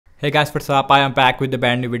Hey guys, what's up? I am back with the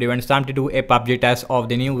brand new video and it's time to do a PUBG test of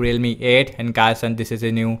the new Realme 8. And guys, this is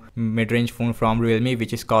a new mid-range phone from Realme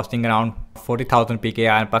which is costing around 40,000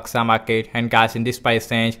 PKR in Pakistan market. And guys, in this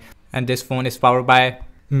price range, and this phone is powered by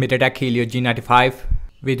MediaTek G95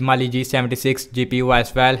 with Mali G76 GPU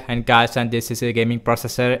as well. And guys, this is a gaming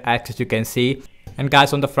processor as you can see. And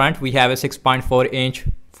guys, on the front we have a 6.4-inch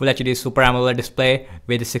Full HD Super AMOLED display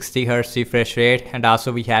with 60Hz refresh rate, and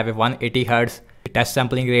also we have a 180Hz touch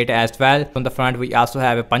sampling rate as well. On the front we also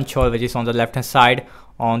have a punch hole which is on the left hand side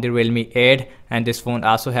on the Realme 8, and this phone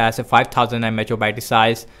also has a 5000 mAh battery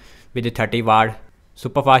size with a 30 watt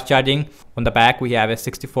super fast charging. On the back we have a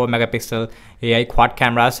 64 megapixel AI quad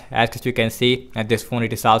cameras as you can see, and this phone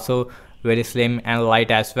it is also very slim and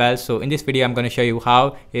light as well. So in this video I'm going to show you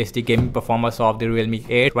how is the gaming performance of the Realme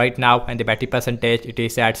 8 right now, and the battery percentage it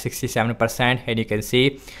is at 67% and you can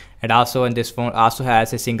see. And also, in this phone also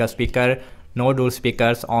has a single speaker, no dual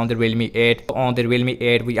speakers on the Realme 8. On the Realme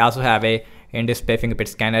 8 we also have a in-display fingerprint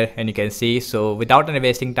scanner and you can see. So without any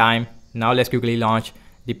wasting time, now let's quickly launch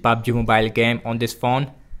the PUBG mobile game on this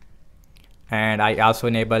phone. And I also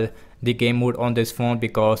enable the game mode on this phone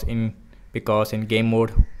because in game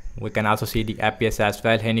mode we can also see the FPS as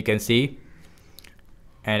well, and you can see.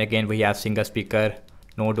 And again we have single speaker,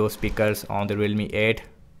 no dual speakers on the Realme 8.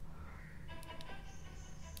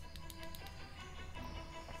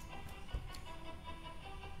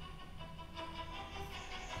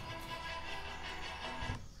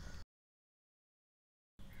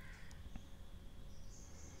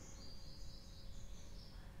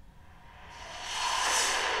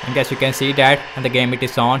 And guys, you can see that and the game it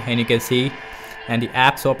is on and you can see, and the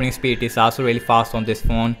app's opening speed is also really fast on this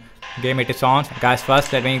phone. Game it is on. Guys,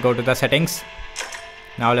 first let me go to the settings.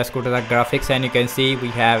 Now let's go to the graphics and you can see we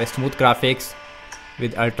have a smooth graphics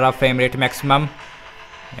with ultra frame rate maximum,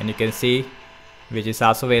 and you can see which is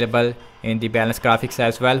also available in the balanced graphics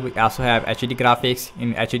as well. We also have HD graphics.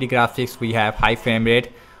 In HD graphics we have high frame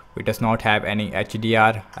rate. We does not have any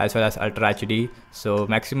HDR as well as Ultra HD. So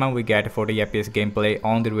maximum we get 40 FPS gameplay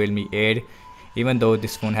on the Realme 8, even though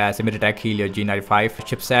this phone has a MediaTek G95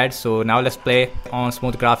 chipset. So now let's play on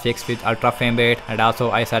smooth graphics with ultra frame rate, and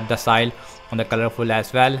also I set the style on the colorful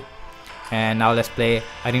as well. And now let's play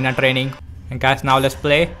arena training. And guys, now let's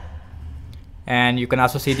play, and you can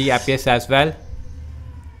also see the FPS as well.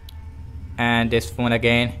 And this phone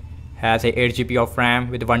again has a 8GB of RAM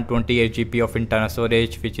with 128GB of internal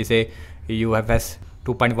storage, which is a UFS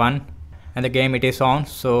 2.1, and the game it is on.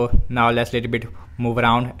 So now let's little bit move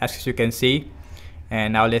around as you can see,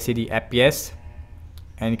 and now let's see the FPS,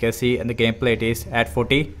 and you can see and the gameplay it is at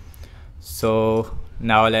 40. So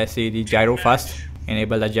now let's see the gyro first.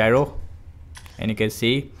 Enable the gyro and you can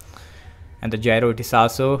see, and the gyro it is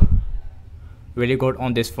also really good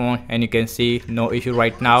on this phone, and you can see no issue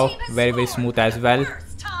right now, very smooth as well.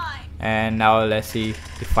 And now let's see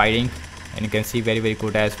the fighting, and you can see very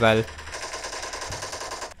good as well.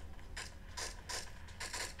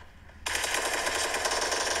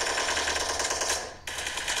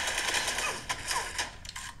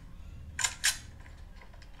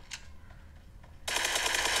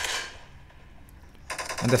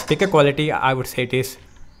 And the speaker quality I would say it is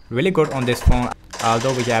really good on this phone,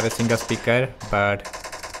 although we have a single speaker, but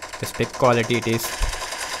the speaker quality it is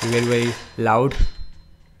very loud.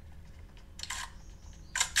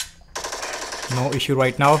 No issue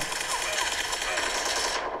right now.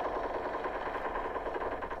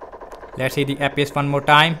 Let's see the FPS one more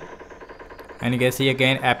time, and you can see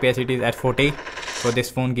again FPS it is at 40. So this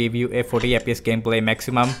phone give you a 40 FPS gameplay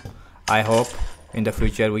maximum. I hope in the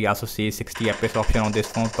future we also see 60 FPS option on this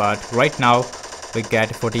phone, but right now we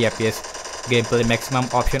get 40 FPS gameplay maximum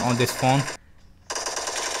option on this phone.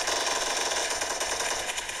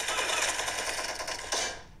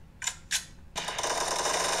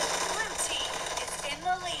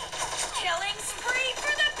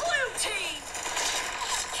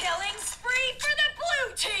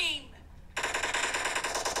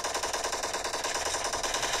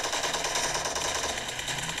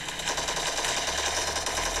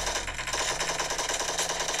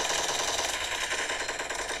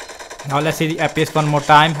 Now let's see the FPS one more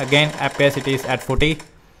time. Again FPS it is at 40,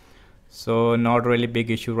 so not really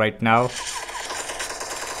big issue right now.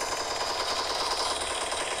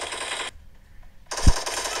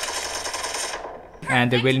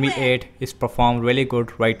 And the Realme 8 is performed really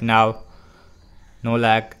good right now. No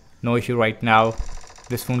lag, no issue right now.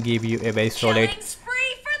 This phone give you a very solid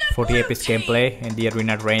 40 FPS gameplay in the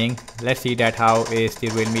arena training. Let's see that how is the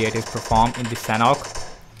Realme 8 is performed in the Sanhok.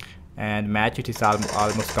 And match it is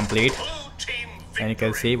almost complete, and you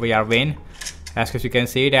can see we are win. As you can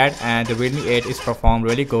see that, and the Realme 8 is performed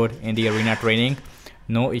really good in the arena training.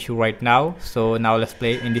 No issue right now. So now let's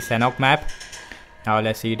play in the Sanhok map. Now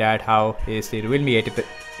let's see that how is the Realme 8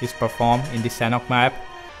 is performed in the Sanhok map.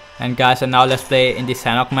 And guys, so now let's play in the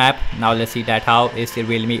Sanhok map. Now let's see that how is the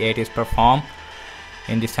Realme 8 is performed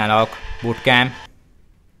in the Sanhok bootcamp.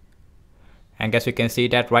 And guys, you can see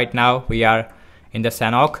that right now we are in the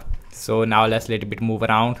Sanhok. So now let's little bit move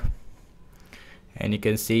around. And you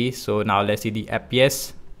can see, so now let's see the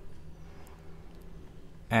FPS.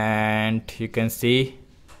 And you can see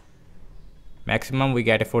maximum we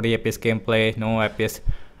get a 40 FPS gameplay, no FPS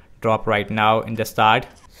drop right now in the start.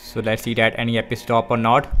 So let's see that any FPS drop or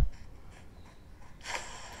not.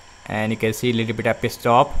 And you can see a little bit FPS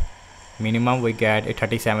drop. Minimum we get a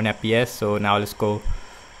 37 FPS. So now let's go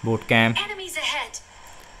bootcamp. Enemies ahead.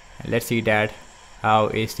 Let's see that how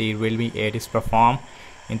is the Realme 8 is performed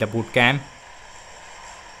in the bootcamp.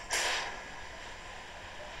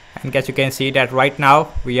 And guys, you can see that right now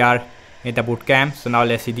we are in the bootcamp. So now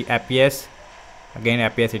let's see the FPS. Again,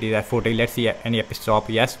 FPS it is at 40. Let's see any FPS drop.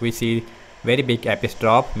 Yes, we see very big FPS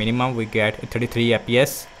drop. Minimum we get 33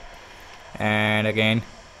 FPS. And again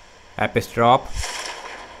FPS drop.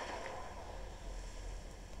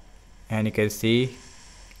 And you can see,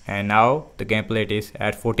 and now the gameplay it is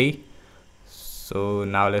at 40. So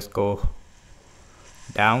now let's go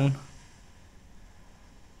down.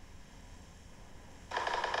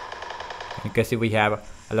 You can see we have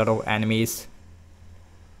a lot of enemies.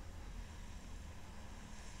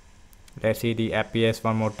 Let's see the FPS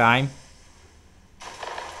one more time.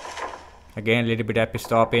 Again, a little bit FPS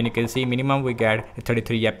drop, and you can see minimum we get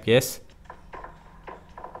 33 FPS.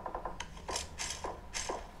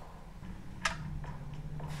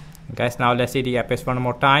 Guys, now let's see the FPS one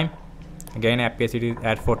more time. Again, FPS it is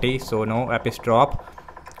at 40, so no FPS drop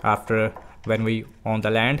after when we on the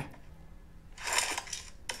land.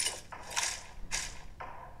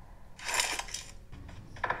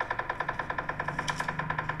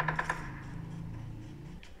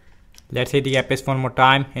 Let's see the FPS one more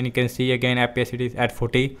time, and you can see again FPS it is at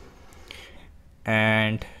 40.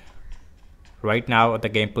 And right now the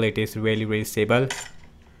gameplay it is really stable.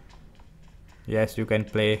 Yes, you can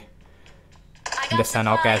play in the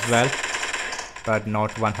Sanhok as well, but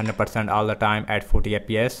not 100% all the time at 40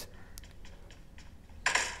 FPS.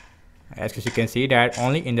 As you can see that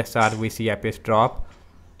only in the start we see FPS drop,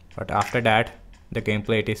 but after that the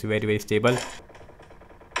gameplay it is very stable.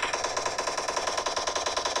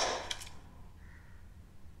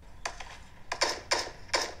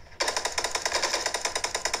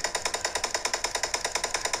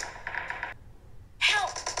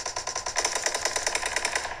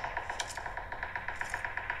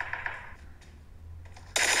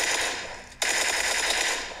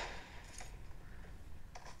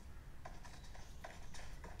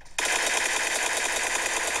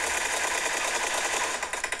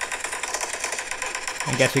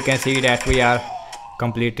 And guys, you can see that we are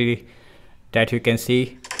completely that you can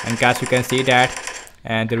see, and guys you can see that,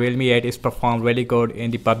 and the Realme 8 is performed really good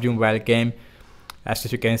in the PUBG mobile game.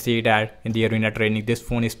 As you can see that in the arena training this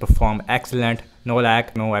phone is performed excellent, no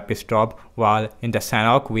lag, no FPS drop, while in the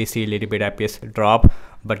Sanhok we see a little bit FPS drop,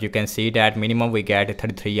 but you can see that minimum we get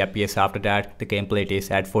 33 FPS. After that the gameplay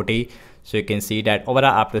is at 40. So you can see that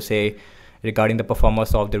overall I have to say regarding the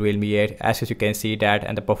performance of the Realme 8, as you can see that,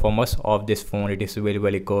 and the performance of this phone it is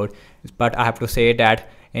really good. But I have to say that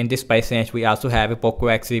in this price range we also have a Poco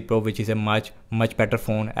X3 Pro, which is a much better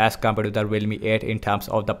phone as compared to the Realme 8 in terms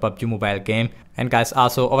of the PUBG mobile game. And guys,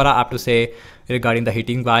 also overall I have to say regarding the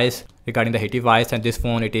heating wise, and this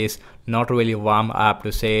phone it is not really warm. I have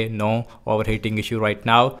to say no overheating issue right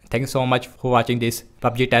now. Thank you so much for watching this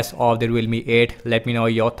PUBG test of the Realme 8. Let me know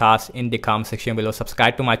your thoughts in the comment section below.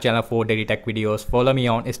 Subscribe to my channel for daily tech videos. Follow me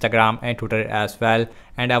on Instagram and Twitter as well,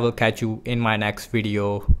 and I will catch you in my next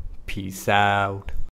video. Peace out.